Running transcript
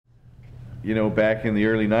you know, back in the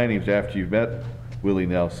early 90s after you met Willie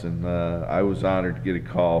Nelson, I was honored to get a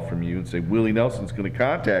call from you and say, Willie Nelson's going to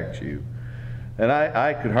contact you. And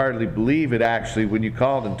I could hardly believe it actually when you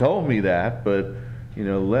called and told me that, but you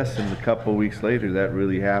know, less than a couple of weeks later that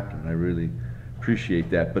really happened. I really appreciate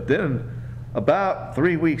that. But then about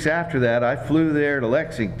 3 weeks after that, I flew there to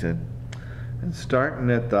Lexington, and starting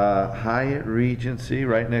at the Hyatt Regency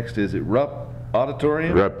right next to, is it Rupp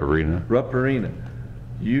Auditorium? Rupp Arena. Rupp Arena.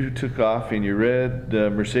 You took off in your red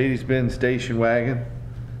Mercedes-Benz station wagon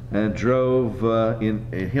and drove in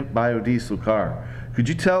a hemp biodiesel car. Could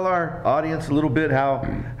you tell our audience a little bit how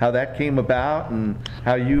that came about and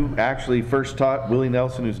how you actually first taught Willie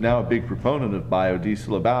Nelson, who's now a big proponent of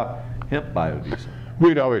biodiesel, about hemp biodiesel?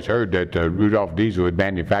 We'd always heard that Rudolph Diesel had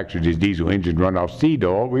manufactured his diesel engine run off seed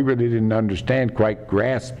oil. We really didn't understand, quite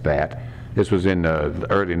grasp that. This was in the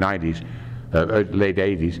early 90s, late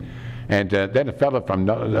 80s. And then a fellow from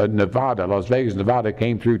Nevada, Las Vegas, Nevada,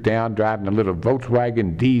 came through town driving a little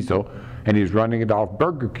Volkswagen diesel, and he was running it off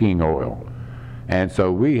Burger King oil. And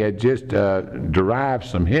so we had just derived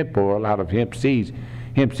some hemp oil out of hemp seeds.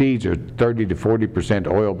 Hemp seeds are 30 to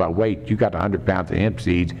 40% oil by weight. You got 100 pounds of hemp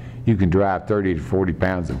seeds, you can derive 30 to 40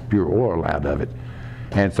 pounds of pure oil out of it.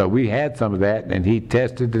 And so we had some of that, and he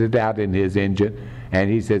tested it out in his engine,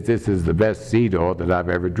 and he says, this is the best seed oil that I've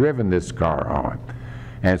ever driven this car on.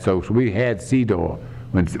 And so we had seed oil.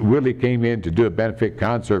 When Willie came in to do a benefit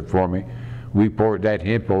concert for me, we poured that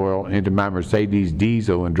hemp oil into my Mercedes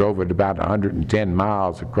diesel and drove it about 110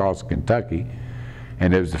 miles across Kentucky.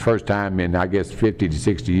 And it was the first time in, I guess, 50 to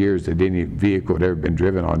 60 years that any vehicle had ever been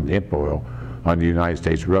driven on hemp oil on the United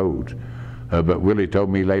States roads. But Willie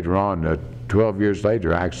told me later on, 12 years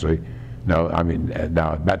later actually,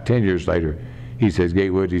 about 10 years later, he says,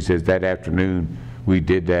 Gatewood, he says, that afternoon we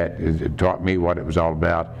did that. It taught me what it was all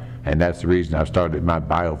about, and that's the reason I started my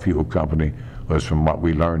biofuel company, was from what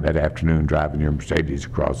we learned that afternoon driving your Mercedes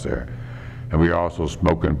across there. And we were also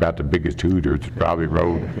smoking about the biggest hooter that probably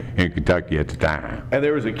rode in Kentucky at the time. And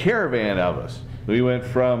there was a caravan of us. We went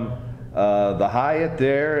from the Hyatt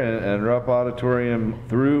there and Rupp Auditorium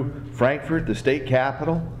through Frankfurt, the state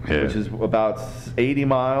capital, which is about 80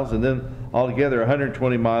 miles, and then altogether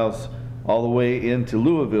 120 miles all the way into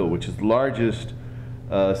Louisville, which is the largest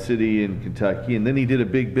city in Kentucky. And then he did a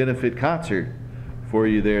big benefit concert for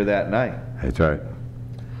you there that night. That's right.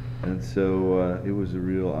 And so it was a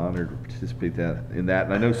real honor to participate in that.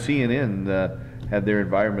 And I know CNN had their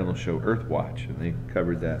environmental show, Earthwatch, and they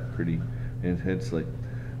covered that pretty intensely.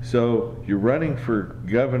 So you're running for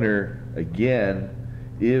governor again.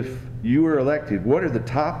 If you were elected, what are the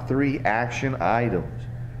top 3 action items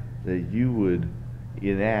that you would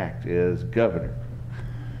enact as governor?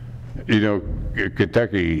 You know,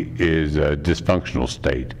 Kentucky is a dysfunctional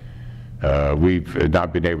state. We've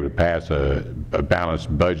not been able to pass a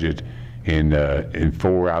balanced budget in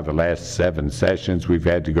 4 out of the last 7 sessions. We've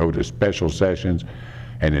had to go to special sessions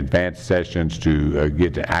and advanced sessions to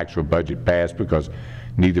get the actual budget passed, because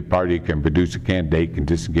neither party can produce a candidate can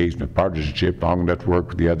disengage from partisanship long enough to work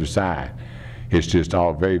with the other side. It's just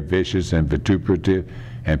all very vicious and vituperative,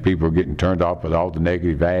 and people are getting turned off with all the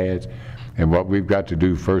negative ads. And what we've got to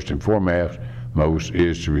do first and foremost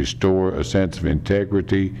is to restore a sense of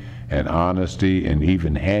integrity and honesty and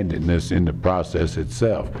even-handedness in the process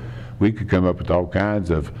itself. We could come up with all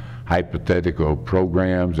kinds of hypothetical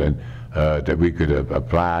programs and that we could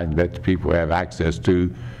apply and let the people have access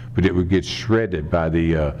to, but it would get shredded by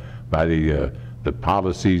the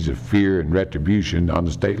policies of fear and retribution on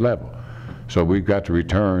the state level. So we've got to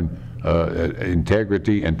return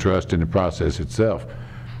integrity and trust in the process itself.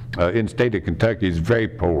 In the state of Kentucky, it's very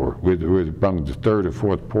poor. We're among the 3rd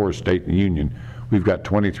or 4th poorest state in the union. We've got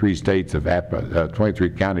 23 counties of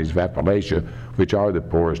Appalachia, which are the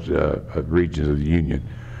poorest regions of the union,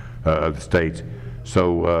 of the states.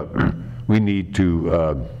 So we need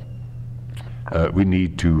to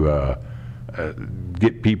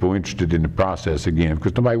get people interested in the process again,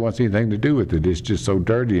 because nobody wants anything to do with it. It's just so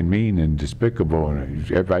dirty and mean and despicable, and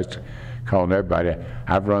everybody's calling everybody.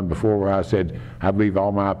 I've run before where I said, I believe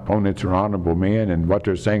all my opponents are honorable men, and what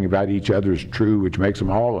they're saying about each other is true, which makes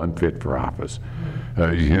them all unfit for office.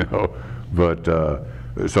 You know, but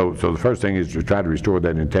so the first thing is to try to restore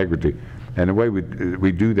that integrity, and the way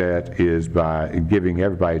we do that is by giving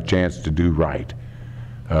everybody a chance to do right.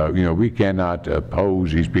 You know, we cannot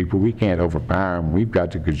oppose these people. We can't overpower them. We've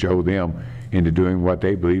got to cajole them into doing what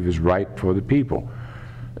they believe is right for the people.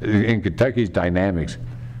 In Kentucky's dynamics,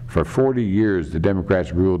 for 40 years, the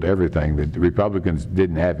Democrats ruled everything. The Republicans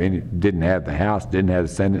didn't have the House, didn't have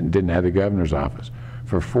the Senate, and didn't have the governor's office.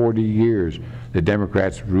 For 40 years, the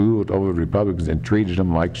Democrats ruled over the Republicans and treated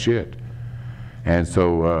them like shit. And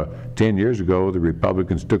so 10 years ago, the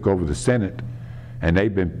Republicans took over the Senate, and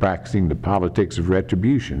they've been practicing the politics of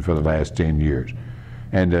retribution for the last 10 years.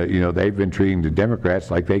 And you know, they've been treating the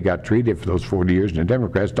Democrats like they got treated for those 40 years, and the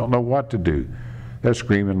Democrats don't know what to do. They're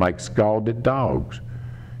screaming like scalded dogs,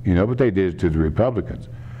 you know, but they did it to the Republicans.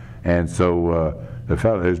 And so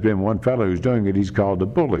there's been one fellow who's doing it. He's called the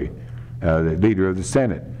bully, the leader of the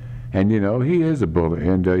Senate. And you know, he is a bully,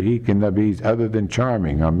 and he can be other than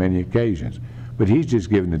charming on many occasions. But he's just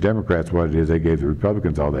giving the Democrats what it is they gave the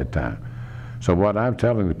Republicans all that time. So what I'm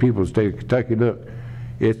telling the people of the state of Kentucky, look,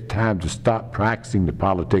 it's time to stop practicing the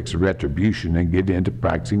politics of retribution and get into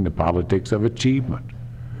practicing the politics of achievement.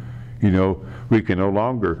 You know, we can no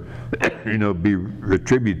longer, you know, be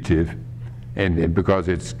retributive, and because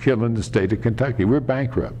it's killing the state of Kentucky. We're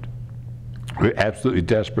bankrupt. We're absolutely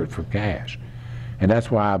desperate for cash. And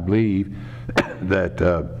that's why I believe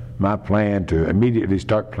that my plan to immediately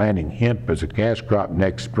start planting hemp as a cash crop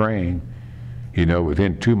next spring, you know,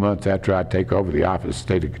 within 2 months after I take over the office of the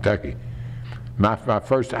state of Kentucky, my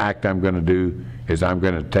first act I'm going to do is I'm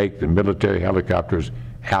going to take the military helicopters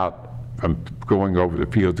out from going over the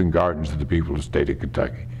fields and gardens of the people of the state of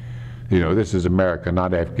Kentucky. You know, this is America,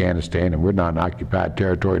 not Afghanistan, and we're not an occupied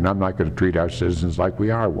territory, and I'm not going to treat our citizens like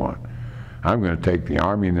we are one. I'm going to take the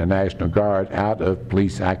Army and the National Guard out of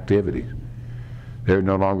police activities. They're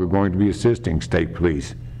no longer going to be assisting state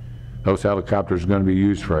police. Those helicopters are going to be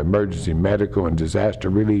used for emergency medical and disaster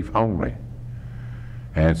relief only.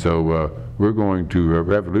 And so we're going to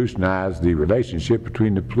revolutionize the relationship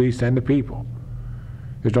between the police and the people.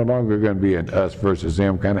 There's no longer going to be an us versus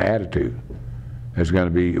them kind of attitude. There's going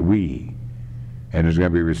to be we, and there's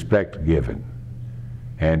going to be respect given.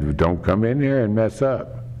 And don't come in here and mess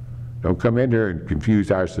up. Don't come in here and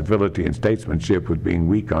confuse our civility and statesmanship with being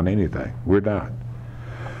weak on anything. We're not.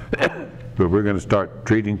 But we're going to start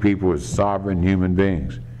treating people as sovereign human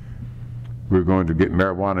beings. We're going to get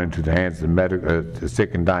marijuana into the hands of the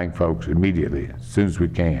sick and dying folks immediately, as soon as we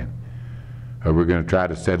can. We're going to try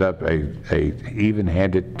to set up a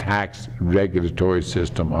even-handed tax regulatory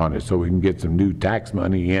system on it so we can get some new tax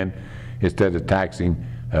money in instead of taxing,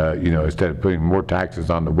 you know, instead of putting more taxes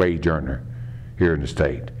on the wage earner here in the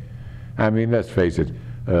state. I mean, let's face it,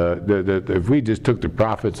 if we just took the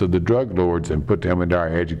profits of the drug lords and put them into our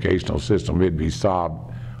educational system, it'd be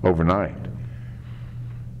solved overnight.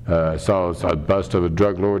 Saw a bust of a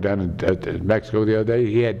drug lord down in Mexico the other day.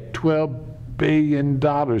 He had $12 billion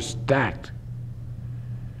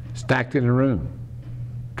stacked in a room.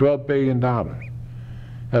 $12 billion.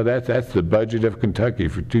 Now that's the budget of Kentucky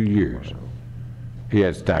for 2 years. He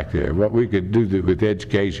had stacked there. What we could do with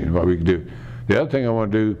education, what we could do. The other thing I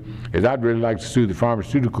want to do is I'd really like to sue the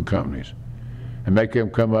pharmaceutical companies and make them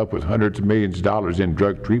come up with hundreds of millions of dollars in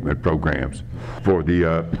drug treatment programs for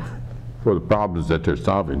the problems that they're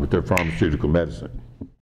solving with their pharmaceutical medicine.